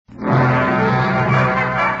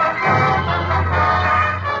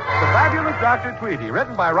Dr. Tweedy,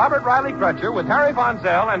 written by Robert Riley Crutcher with Harry Von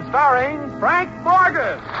Zell and starring Frank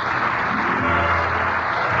Morgan.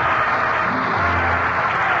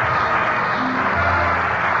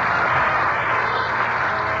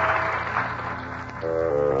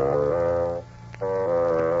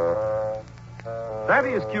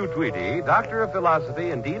 Thaddeus Q. Tweedy, Doctor of Philosophy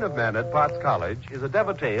and Dean of Men at Potts College, is a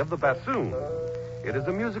devotee of the bassoon. It is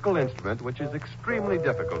a musical instrument which is extremely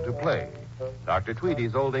difficult to play. Dr.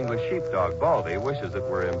 Tweedy's Old English sheepdog, Baldy, wishes it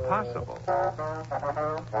were impossible.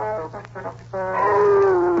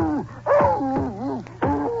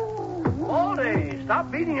 Baldy,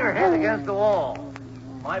 stop beating your head against the wall.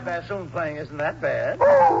 My bassoon playing isn't that bad.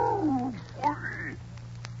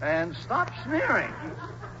 And stop sneering.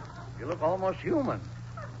 You look almost human.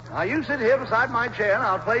 Now, you sit here beside my chair, and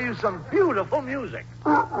I'll play you some beautiful music.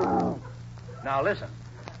 Now, listen.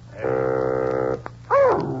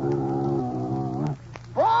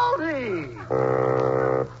 Baldy!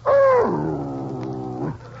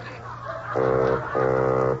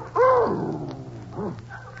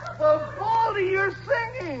 Well, Baldy, you're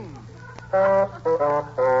singing.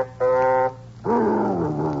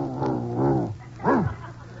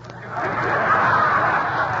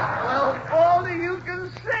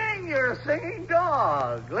 Singing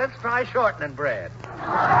dog. Let's try shortening bread.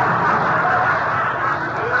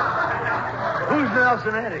 Who's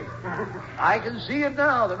Nelson Eddy? I can see it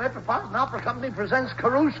now. The Metropolitan Opera Company presents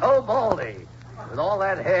Caruso Baldy. With all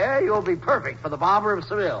that hair, you'll be perfect for the barber of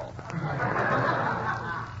Seville.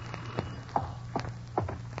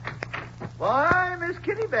 Why, Miss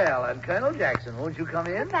Kitty Bell and Colonel Jackson, won't you come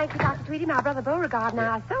in? Thank you, Dr. Tweedy. My brother Beauregard and I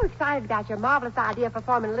are so excited about your marvelous idea of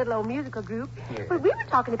forming a little old musical group. Yes. But we were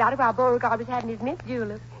talking about it while Beauregard was having his mint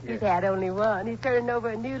julep. He's had only one. He's turning over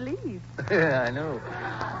a new leaf. Yeah, I know.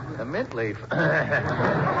 A mint leaf.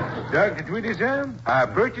 Dr. Tweedy, sir, I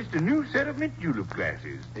purchased a new set of mint julep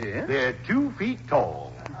glasses. Yeah? They're 2 feet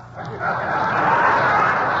tall.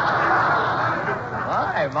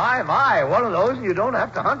 My. One of those, and you don't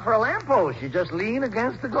have to hunt for a lamppost. You just lean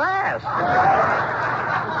against the glass.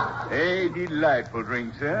 A delightful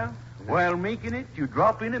drink, sir. While making it, you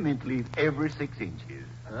drop in a mint leaf every 6 inches.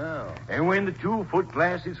 Oh. And when the 2-foot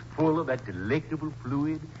glass is full of that delectable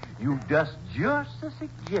fluid, you dust just a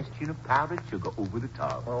suggestion of powdered sugar over the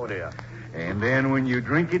top. Oh, dear. And then when you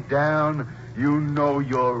drink it down, you know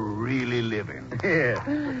you're really living. Yeah.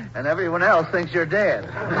 And everyone else thinks you're dead.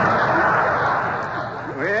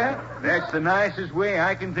 Well, that's the nicest way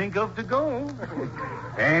I can think of to go.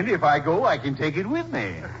 And if I go, I can take it with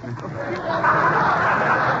me.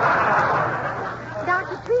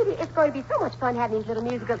 Dr. Tweedy, it's going to be so much fun having these little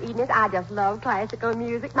musical evenings. I just love classical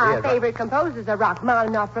music. My favorite composers are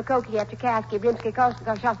Rachmaninoff, Prokofiev, Tchaikovsky,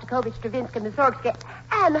 Rimsky-Korsakov, Shostakovich, Stravinsky, Mussorgsky,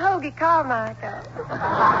 and Hoagie Carmichael.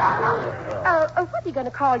 What are you going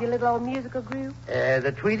to call your little old musical group?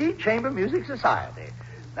 The Tweedy Chamber Music Society.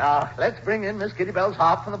 Now, let's bring in Miss Kitty Bell's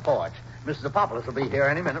harp from the porch. Mrs. Apopoulos will be here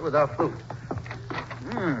any minute with her flute.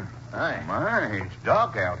 Aye. My, it's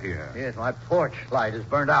dark out here. Yes, my porch light is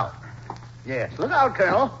burned out. Yes, look out,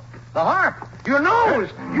 Colonel. The harp. Your nose.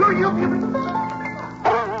 You.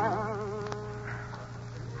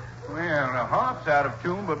 Well, the harp's out of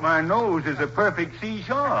tune, but my nose is a perfect C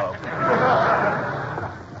sharp.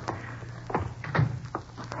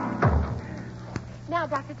 Now,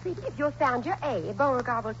 Dr. Tweedy, if you'll sound your A,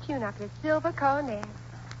 Beauregard will tune up his silver cornet.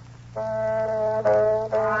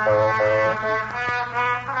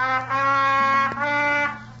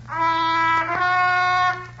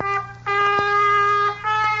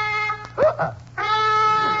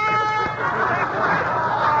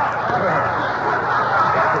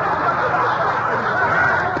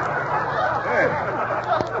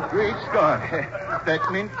 Great Scott. That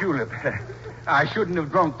mint julep. I shouldn't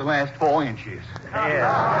have drunk the last 4 inches. Yes.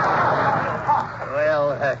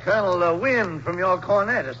 Well, Colonel, wind from your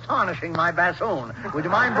cornet is tarnishing my bassoon. Would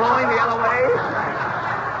you mind blowing the other way?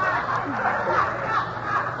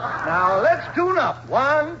 Now, let's tune up.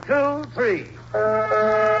 1, 2, 3.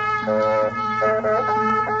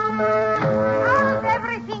 How's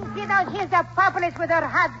everything, kiddo? Here's the populace with her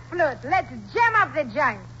hot flute. Let's jam up the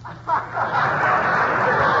joint.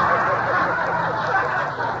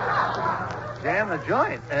 Jam the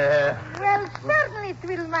joint. Well, certainly,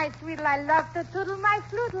 twiddle my twiddle. I love to twiddle my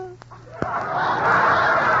flutle.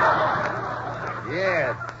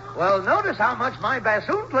 Yes. Well, notice how much my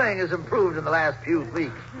bassoon playing has improved in the last few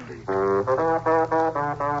weeks.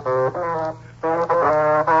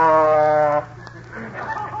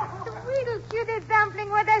 Tweedle, cutie dumpling,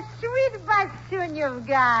 what a sweet bassoon you've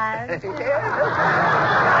got. That's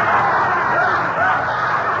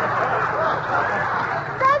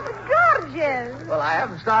gorgeous.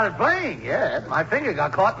 started playing yet. My finger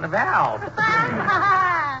got caught in the valve.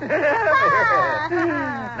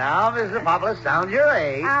 Now, Mr. Poplar, sound your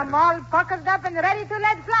eight. I'm all puckered up and ready to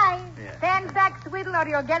let fly. Yeah. Stand back, Swiddle, or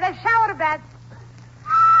you'll get a shower bath.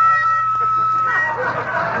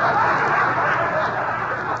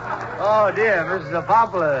 Oh, dear, Mrs.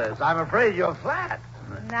 Poplars, I'm afraid you're flat.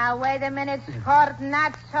 Now, wait a minute, sport,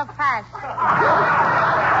 not so fast.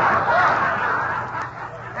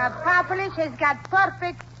 Propolis has got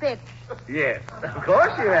perfect pitch. Yes, of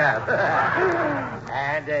course you have.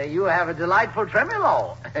 And you have a delightful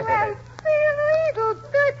tremolo. Well, little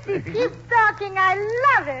Tootsie, keep talking. I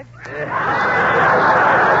love it.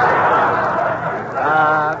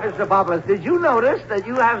 Mr. Poplars, did you notice that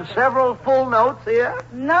you have several full notes here?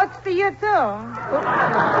 Notes to you, too.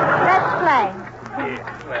 Let's play.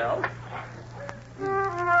 Yes, well.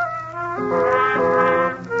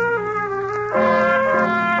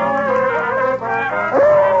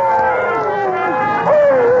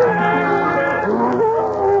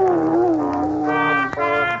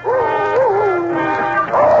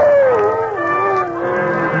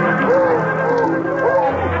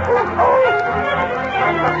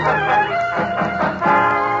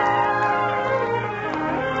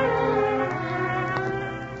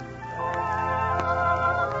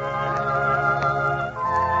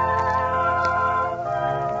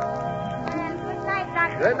 Good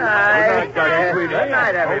night. Good night, Dr. Tweedy. Good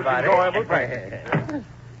night, everybody. Enjoyable practice.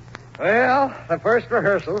 Well, the first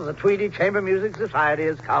rehearsal of the Tweedy Chamber Music Society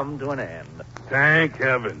has come to an end. Thank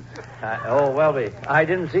heavens. Welby, I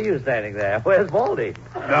didn't see you standing there. Where's Baldy?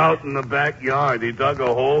 Out in the backyard, he dug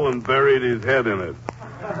a hole and buried his head in it.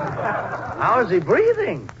 How is he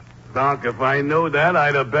breathing? Doc, if I knew that,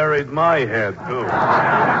 I'd have buried my head, too.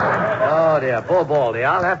 Oh, dear, poor Baldy.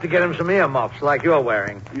 I'll have to get him some earmuffs like you're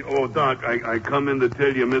wearing. Oh, Doc, I come in to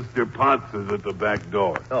tell you Mr. Potts is at the back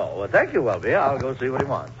door. Oh, well, thank you, Welby. I'll go see what he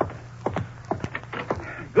wants.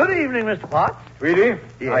 Good evening, Mr. Potts. Tweedy,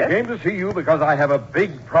 Yes? I came to see you because I have a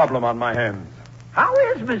big problem on my hands. How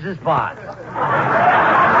is Mrs. Potts?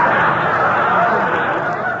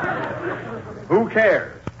 Who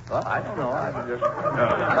cares? Well, I don't know. I'm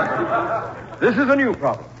just... This is a new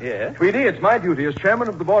problem. Yes? Tweedy, it's my duty as chairman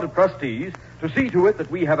of the board of trustees to see to it that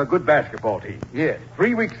we have a good basketball team. Yes.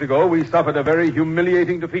 3 weeks ago, we suffered a very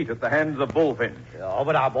humiliating defeat at the hands of Bullfinch. Oh,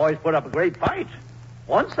 but our boys put up a great fight.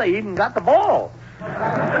 Once they even got the ball.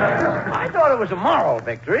 I thought it was a moral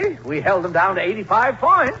victory. We held them down to 85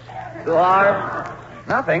 points to our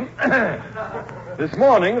nothing. This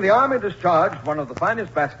morning, the Army discharged one of the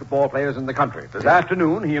finest basketball players in the country. This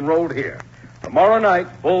afternoon, he enrolled here. Tomorrow night,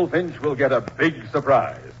 Bullfinch will get a big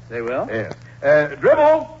surprise. They will? Yes.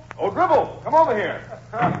 Dribble! Oh, Dribble, come over here.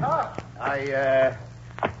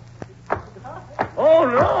 Oh,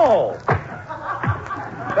 no!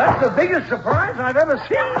 That's the biggest surprise I've ever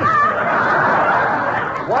seen.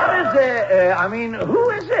 What is it? Who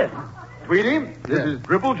is it? Tweedy, this Yes. is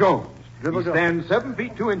Dribble Jones. Dribble he Jones. stands 7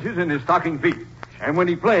 feet 2 inches in his stocking feet. And when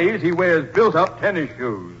he plays, he wears built-up tennis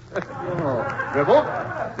shoes. Dribble,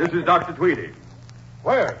 this is Dr. Tweedy.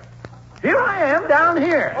 Where? Here I am down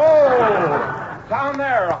here. Oh, down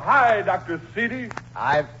there. Hi, Dr. Seedy.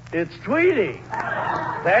 It's Tweedy.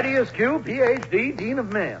 Thaddeus Q, Ph.D., Dean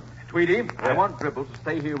of Men. Tweedy, I want Dribble to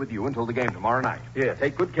stay here with you until the game tomorrow night. Yes.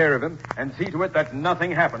 Take good care of him and see to it that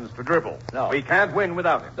nothing happens to Dribble. No. We can't win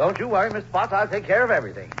without him. Don't you worry, Mr. Potts. I'll take care of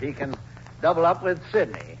everything. He can double up with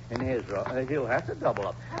Sidney in his role. He'll have to double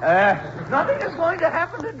up. Nothing is going to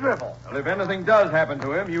happen to Dribble. Well, if anything does happen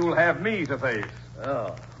to him, you'll have me to face.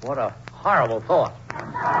 Oh, what a horrible thought.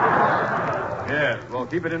 Yes, well,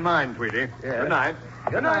 keep it in mind, Tweedy. Yes. Good night.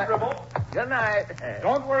 Good night. Dribble. Good night.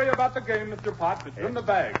 Don't worry about the game, Mr. Potts. It's in the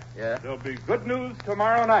bag. Yeah. There'll be good news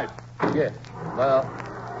tomorrow night. Yes. Well,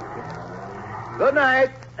 good night.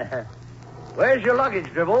 Where's your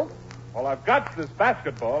luggage, Dribble? Well, I've got this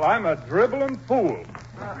basketball. I'm a dribbling fool.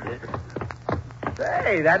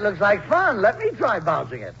 Say, that looks like fun. Let me try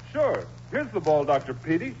bouncing it. Sure. Here's the ball, Dr.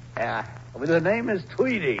 Petey. The name is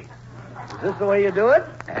Tweedy. Is this the way you do it?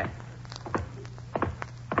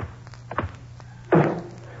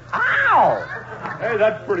 Ow! Hey,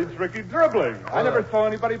 that's pretty tricky dribbling. I never saw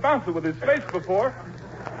anybody bounce it with his face before.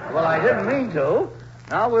 Well, I didn't mean to.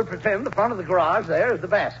 Now we'll pretend the front of the garage there is the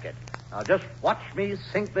basket. Now just watch me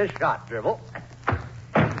sink this shot, Dribble.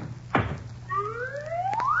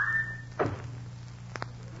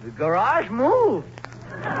 The garage moved.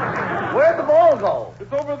 Where'd the ball go?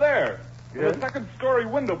 It's over there. In Yes? the second-story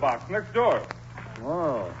window box next door.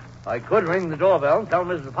 Oh, I could ring the doorbell and tell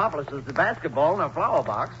Mrs. Populus there's the basketball in our flower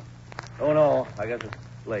box. Oh, no, I guess it's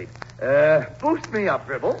late. Boost me up,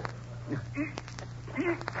 Dribble.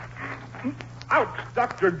 Ouch,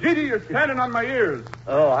 Dr. Tweedy, you're standing on my ears.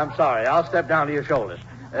 Oh, I'm sorry. I'll step down to your shoulders.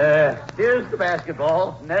 Here's the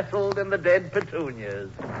basketball, nestled in the dead petunias.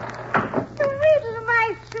 Tweedle,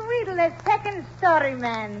 my Tweedle, a second story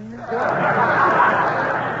man.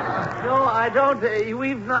 No, I don't.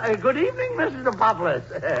 We've not. Good evening, Mrs. Apopoulos.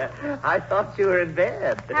 I thought you were in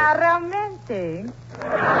bed. How romantic.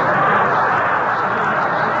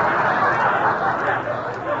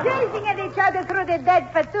 Gazing at each other through the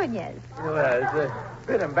dead petunias. Well, it's a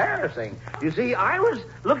bit embarrassing. You see, I was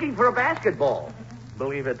looking for a basketball.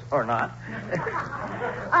 Believe it or not.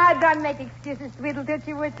 Oh, don't make excuses, Tweedle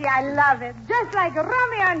Tootsie Wootsie. I love it. Just like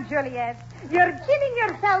Romeo and Juliet. You're killing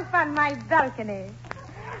yourself on my balcony.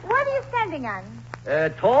 What are you standing on? A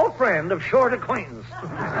tall friend of short acquaintance.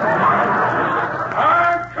 I'm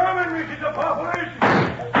coming, Mrs. Apopoulos.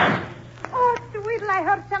 Oh, Tweedle, I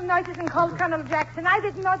heard some noises and called Colonel Jackson. I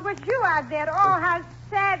didn't know it was you out there. Oh, how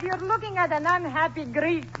sad. You're looking at an unhappy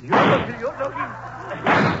Greek. You're looking.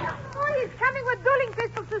 Oh, he's coming with dueling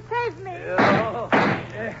pistols to save me.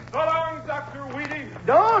 So long, Dr. Tweedy.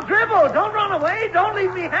 Don't dribble. Don't run away. Don't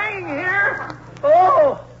leave me hanging here.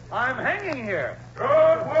 Oh, I'm hanging here.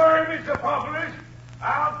 Don't worry, Mr. Apopoulos.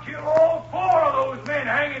 I'll kill all 4 of those men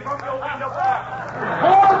hanging from your window box.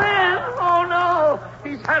 4 men? Oh, no.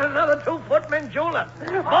 He's had another 2-foot Manjula.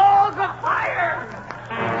 Balls of fire.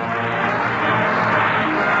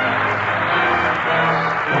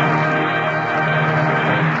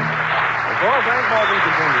 Before Frank Morgan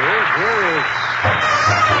continues, here is...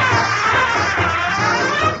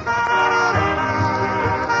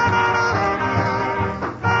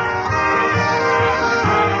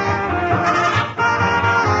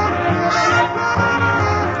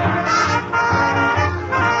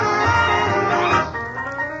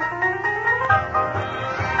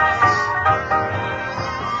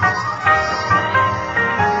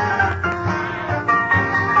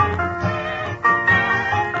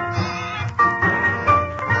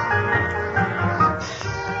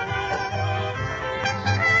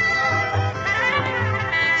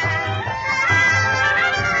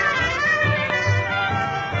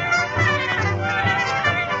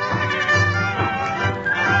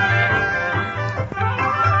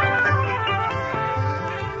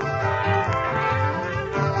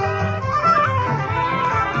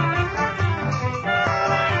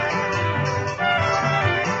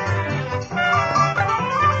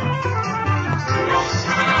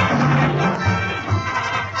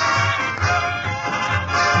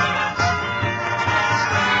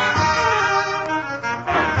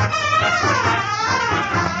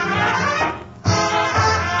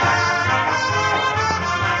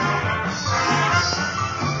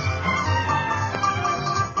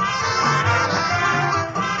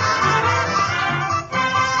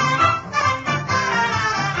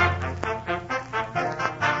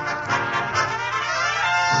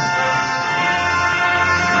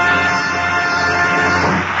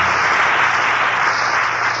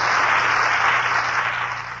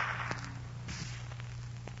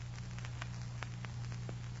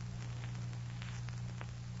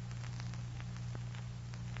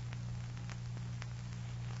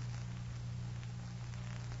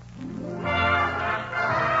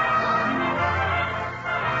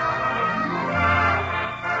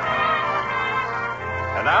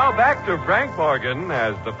 And now back to Frank Morgan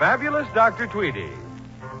as the fabulous Dr. Tweedy.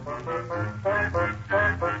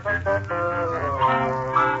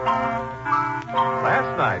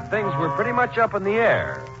 Last night, things were pretty much up in the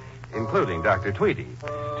air, including Dr. Tweedy.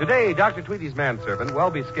 Today, Dr. Tweedy's manservant,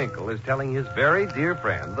 Welby Skinkle, is telling his very dear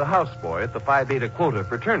friend, the houseboy at the Phi Beta Quota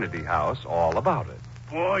fraternity house, all about it.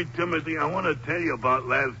 Boy, Timothy, I want to tell you about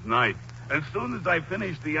last night. As soon as I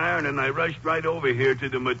finished the ironing, I rushed right over here to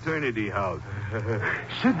the maternity house.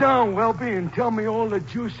 Sit down, Welby, and tell me all the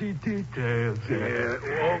juicy details.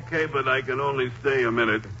 Yeah, okay, but I can only stay a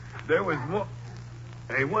minute. There was more...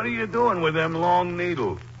 Hey, what are you doing with them long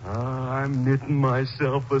needles? I'm knitting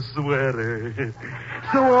myself a sweater.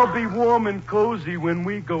 So I'll be warm and cozy when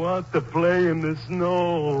we go out to play in the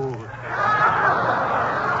snow.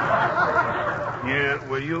 Yeah,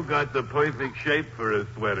 well, you got the perfect shape for a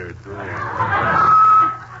sweater, too.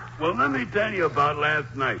 Well, let me tell you about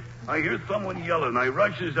last night. I hear someone yelling. I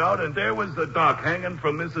rushes out, and there was the doc hanging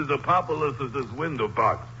from Mrs. Apopoulos' window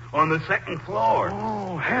box on the second floor.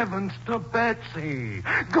 Oh, heavens to Betsy.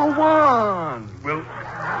 Go on. Well,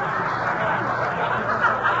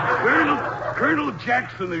 Colonel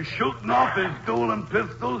Jackson is shooting off his dueling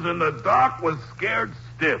pistols, and the doc was scared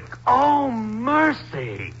stiff. Oh,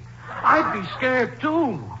 mercy. I'd be scared,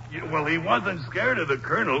 too. You Well, he wasn't scared of the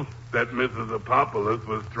colonel. That Mrs. Apopoulos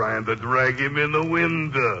was trying to drag him in the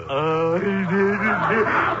window. Oh,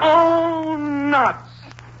 nuts.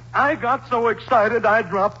 I got so excited I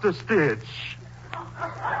dropped a stitch.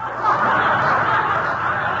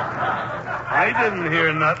 I didn't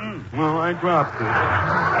hear nothing. Well, I dropped it.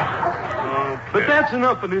 Okay. But that's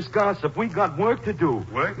enough of this gossip. We got work to do.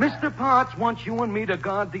 Work? Mr. Potts wants you and me to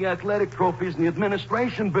guard the athletic trophies in the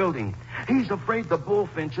administration building. He's afraid the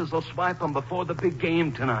bullfinches will swipe them before the big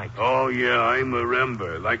game tonight. Oh, yeah, I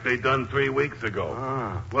remember. Like they done 3 weeks ago.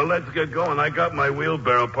 Ah. Well, let's get going. I got my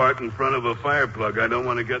wheelbarrow parked in front of a fire plug. I don't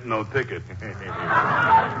want to get no ticket.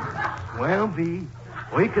 Well, B,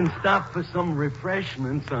 we can stop for some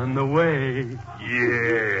refreshments on the way.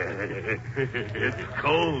 Yeah. It's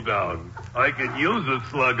cold out. I could use a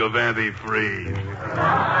slug of antifreeze.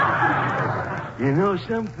 You know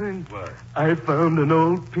something? What? I found an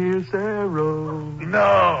old Pierce arrow.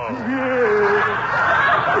 No. Yeah.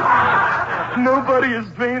 Nobody has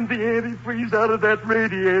drained the antifreeze out of that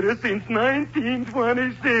radiator since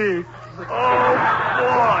 1926. Oh,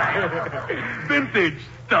 boy. Vintage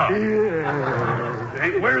stuff. Yeah.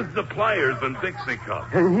 Hey, where's the pliers and Dixie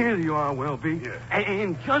cup? And here you are, Welby. Yeah.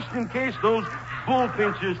 And just in case those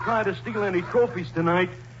bullfinches try to steal any trophies tonight,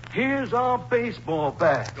 here's our baseball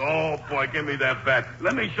bat. Oh, boy, give me that bat.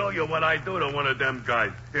 Let me show you what I do to one of them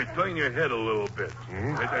guys. Here, turn your head a little bit.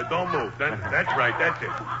 Don't move. That's right. That's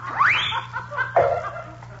it.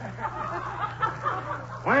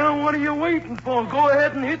 Well, what are you waiting for? Go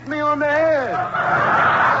ahead and hit me on the head.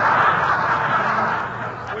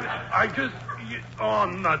 Oh,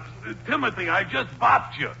 nuts. Timothy, I just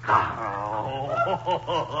bopped you.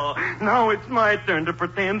 Oh, now it's my turn to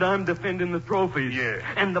pretend I'm defending the trophies. Yeah.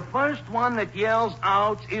 And the first one that yells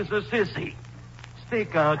out is a sissy.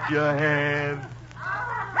 Stick out your hand.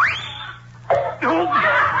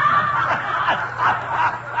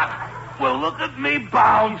 Well, look at me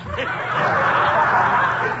bounce. It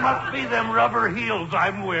must be them rubber heels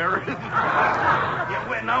I'm wearing. Yeah,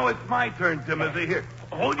 well, now it's my turn, Timothy. Here,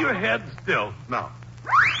 hold your head still. Now.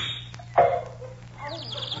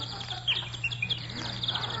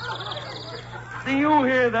 Do you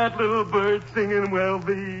hear that little bird singing,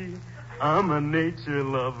 Welby? I'm a nature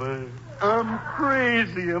lover. I'm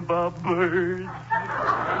crazy about birds.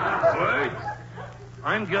 Birds?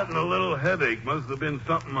 I'm getting a little headache. Must have been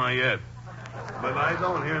something I ate. But I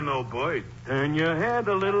don't hear no birds. Turn your head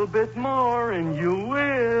a little bit more and you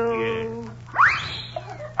will. Yeah.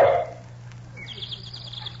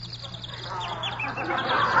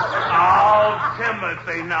 Oh,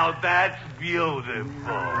 Timothy, now that's beautiful.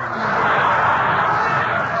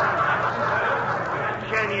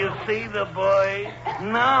 Can you see the boy?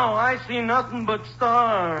 Now I see nothing but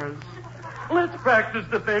stars. Let's practice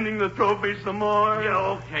defending the trophy some more. Yeah,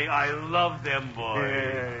 okay, I love them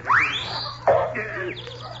boys. Yeah.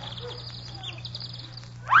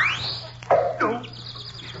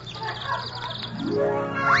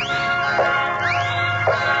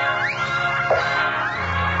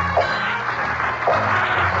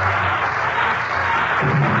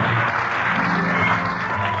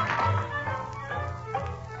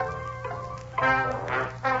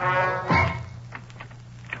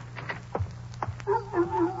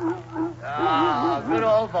 Good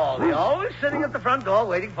old Baldy. Always sitting at the front door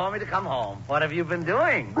waiting for me to come home. What have you been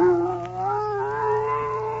doing?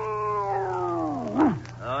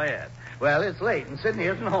 Oh, yes. Well, it's late, and Sidney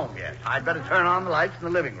isn't home yet. I'd better turn on the lights in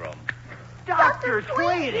the living room. Dr.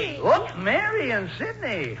 Tweedy! Look, Mary and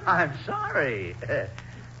Sidney. I'm sorry.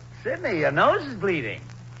 Sidney, your nose is bleeding.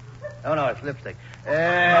 Oh, no, it's lipstick. What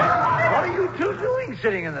are you two doing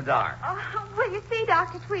sitting in the dark? Well, you see,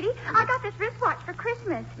 Dr. Tweedy, I got this wristwatch for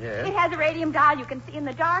Christmas. Yes? It has a radium dial you can see in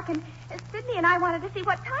the dark, and Sidney and I wanted to see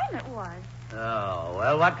what time it was. Oh,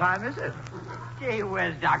 well, what time is it? Gee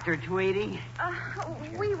whiz, Dr. Tweedy.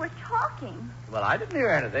 We were talking. Well, I didn't hear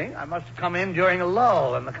anything. I must have come in during a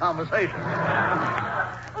lull in the conversation.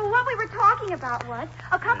 Well, what we were talking about was,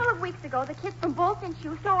 a couple of weeks ago, the kids from Bullfinch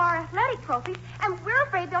stole our athletic trophies, and we're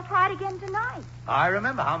afraid they'll try it again tonight. I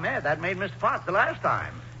remember how mad that made Mr. Potts the last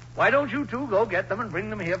time. Why don't you two go get them and bring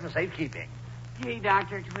them here for safekeeping? Gee,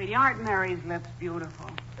 Dr. Tweedy, aren't Mary's lips beautiful?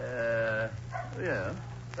 Yeah.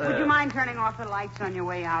 Would you mind turning off the lights on your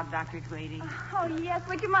way out, Dr. Tweedy? Oh, yes.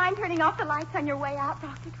 Would you mind turning off the lights on your way out,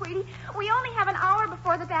 Dr. Tweedy? We only have an hour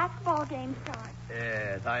before the basketball game starts.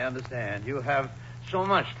 Yes, I understand. You have so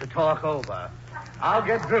much to talk over. I'll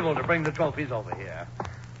get Dribble to bring the trophies over here.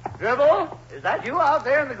 Dribble, is that you out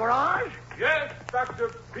there in the garage? Yes, Dr.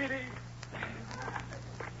 Petey.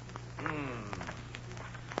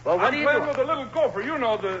 Well, what I'm are you playing doing? with a little gopher. You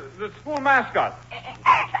know, the school mascot.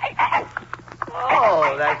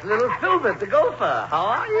 that's little Filbert the gopher. How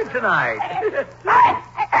are you tonight?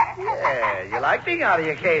 Yeah, you like being out of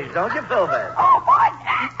your cage, don't you, Filbert?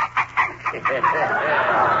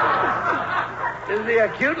 Isn't he a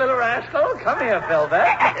cute little rascal? Come here, Filbert.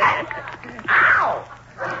 Ow!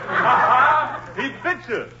 He bit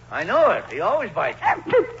you. I know it. He always bites.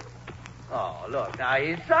 Oh, look, now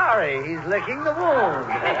he's sorry. He's licking the wound.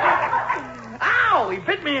 Ow! He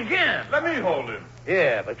bit me again. Let me hold him.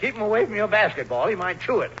 Yeah, but keep him away from your basketball. He might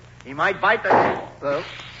chew it. He might bite the... Well,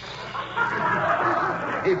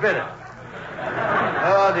 he bit it.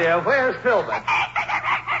 Oh, dear. Where's Filbert?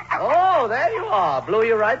 Oh, there you are. Blew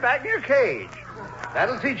you right back in your cage.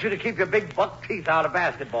 That'll teach you to keep your big buck teeth out of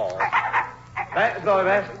basketball.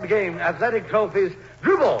 The game, athletic trophies.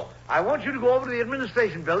 Dribble, I want you to go over to the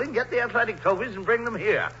administration building, get the athletic trophies, and bring them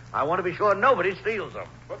here. I want to be sure nobody steals them.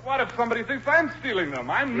 But what if somebody thinks I'm stealing them?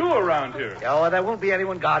 I'm new around here. Oh, there won't be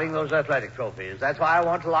anyone guarding those athletic trophies. That's why I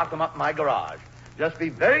want to lock them up in my garage. Just be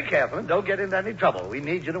very careful and don't get into any trouble. We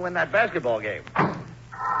need you to win that basketball game.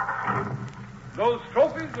 Those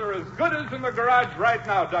trophies are as good as in the garage right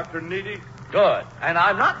now, Dr. Needy. Good. And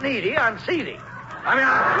I'm not needy, I'm seedy. I'm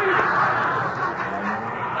seedy.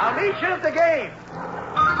 I'll meet you at the game.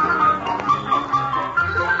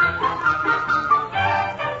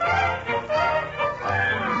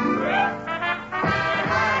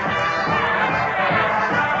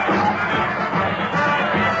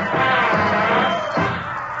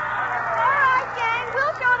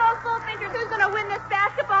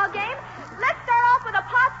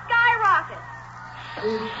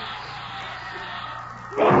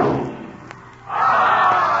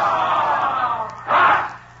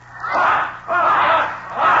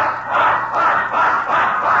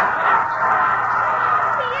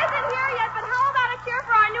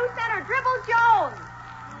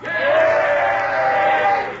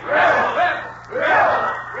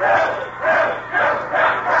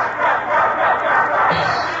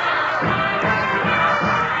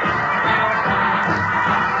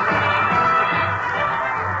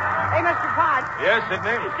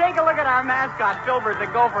 Take a look at our mascot, Filbert the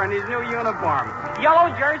Gopher, in his new uniform. Yellow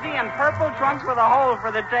jersey and purple trunks with a hole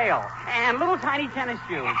for the tail. And little tiny tennis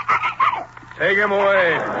shoes. Take him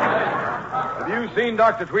away. Have you seen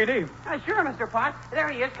Dr. Tweedy? Sure, Mr. Potts. There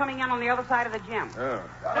he is, coming in on the other side of the gym. Oh.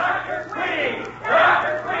 Dr. Tweedy!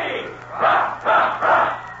 Dr. Tweedy!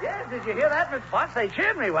 Yes, did you hear that, Miss Potts? They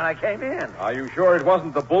cheered me when I came in. Are you sure it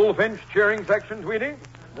wasn't the bullfinch cheering section, Tweedy?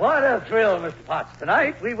 What a thrill, Mr. Potts.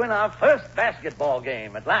 Tonight, we win our first basketball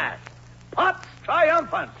game at last. Potts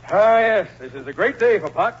triumphant. Ah, yes. This is a great day for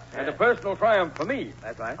Potts and a personal triumph for me.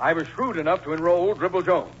 That's right. I was shrewd enough to enroll Dribble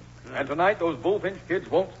Jones. And tonight, those bullfinch kids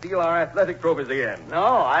won't steal our athletic trophies again. No,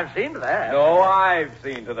 I've seen to that. No, I've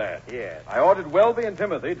seen to that. Yes. I ordered Welby and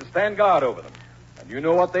Timothy to stand guard over them. And you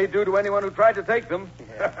know what they do to anyone who tried to take them?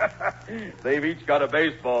 Yeah. They've each got a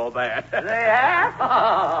baseball bat. They have?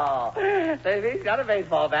 Oh, they've each got a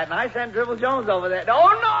baseball bat, and I sent Dribble Jones over there.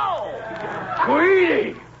 Oh, no!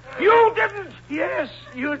 Tweedy! You didn't! Yes,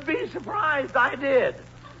 you'd be surprised. I did.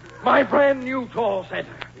 My brand new tall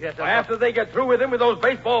center. Yes, After they get through with him with those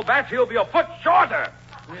baseball bats, he'll be a foot shorter.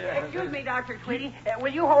 Excuse me, Dr. Tweedy.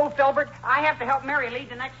 Will you hold Filbert? I have to help Mary lead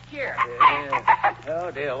the next cheer.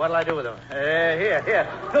 Oh, dear. What'll I do with him? Here.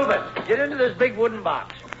 Filbert, get into this big wooden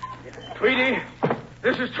box. Tweedy,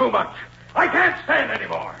 this is too much. I can't stand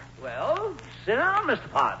anymore. Well, sit down, Mr.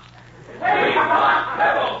 Potts. We want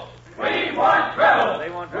Dribble! We want Dribble! They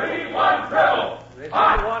want Dribble. We want Dribble! They say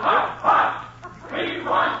Hot, they want hot, hot! We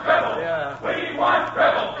want Dribble! Yeah. We want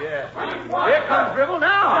Dribble! Yeah. We want Here comes Dribble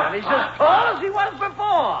now, and he's as tall as he was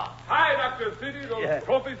before. Hi, Dr. Tweedy. Those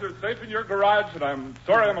trophies are safe in your garage, and I'm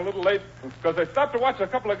sorry I'm a little late because I stopped to watch a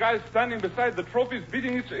couple of guys standing beside the trophies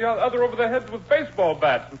beating each other over the heads with baseball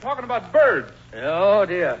bats and talking about birds. Oh,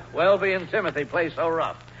 dear. Welby and Timothy play so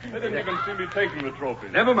rough. They didn't even seem to be taking the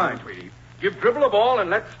trophies. Never mind, Tweedy. Give Dribble a ball and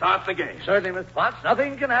let's start the game. Certainly, Mr. Potts.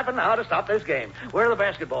 Nothing can happen now to stop this game. Where are the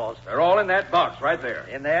basketballs? They're all in that box right there.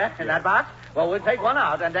 In there? In that box? Well, we'll take one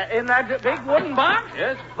out. And in that big wooden box?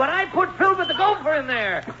 Yes. But I put Filbert the Gopher in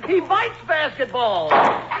there. He bites basketballs.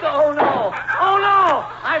 Oh, no. Oh, no.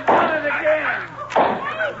 I've done it again.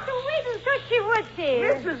 Hey, Tweedle, Tushy Woodsy.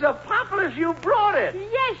 Mrs. Apopolis, you brought it.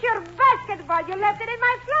 Yes, your basketball. You left it in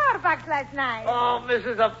my flower box last night. Oh,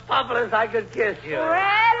 Mrs. Apopolis, I could kiss you. Well,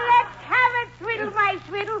 let's have it, Tweedle, my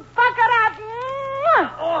Tweedle. Pucker up.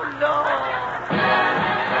 Mwah! Oh, no.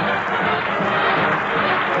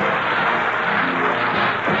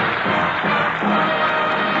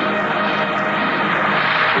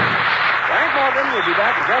 Frank Morgan will be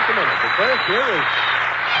back in just a minute. But first, here is...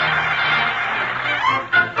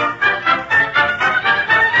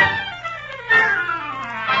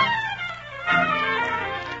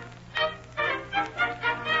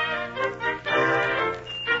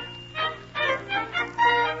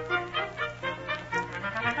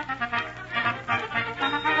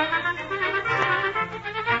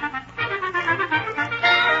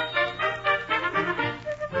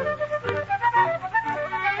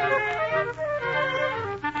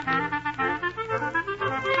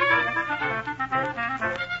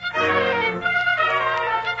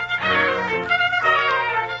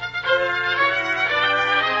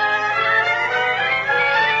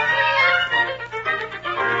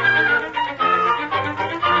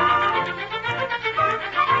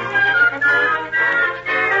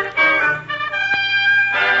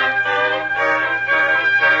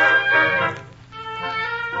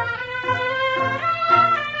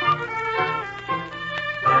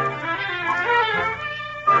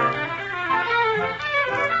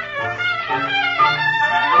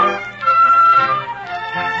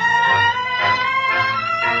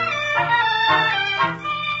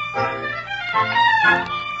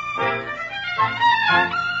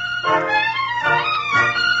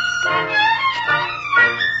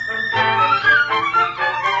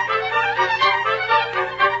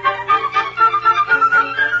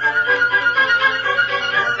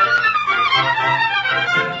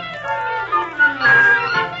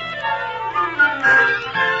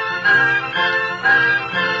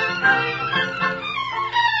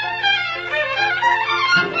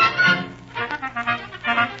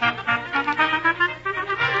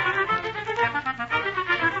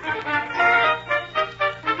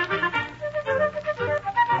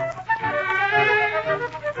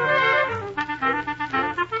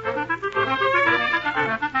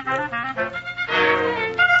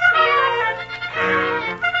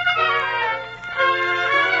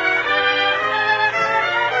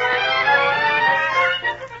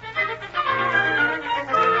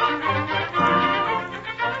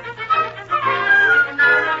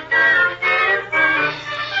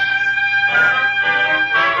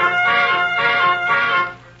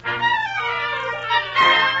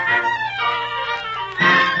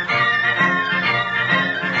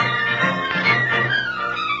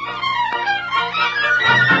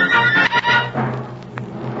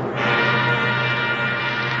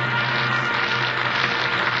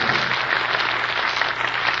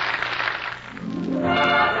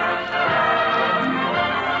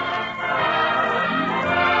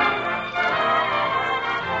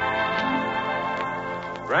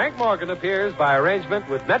 Morgan appears by arrangement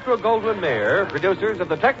with Metro-Goldwyn-Mayer, producers of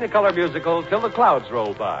the Technicolor musical Till the Clouds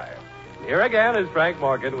Roll By. Here again is Frank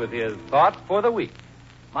Morgan with his thought for the week.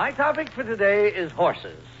 My topic for today is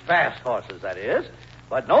horses. Fast horses, that is.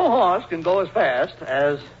 But no horse can go as fast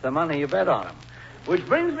as the money you bet on him. Which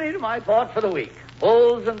brings me to my thought for the week.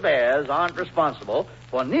 Bulls and bears aren't responsible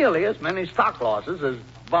for nearly as many stock losses as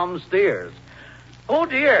bum steers. Oh,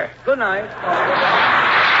 dear. Good night.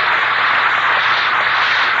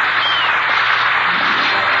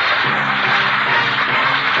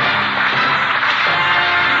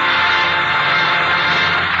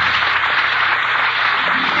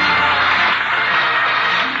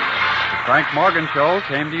 The Frank Morgan Show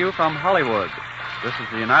came to you from Hollywood. This is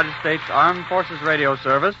the United States Armed Forces Radio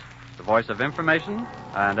Service, the voice of information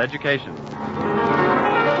and education.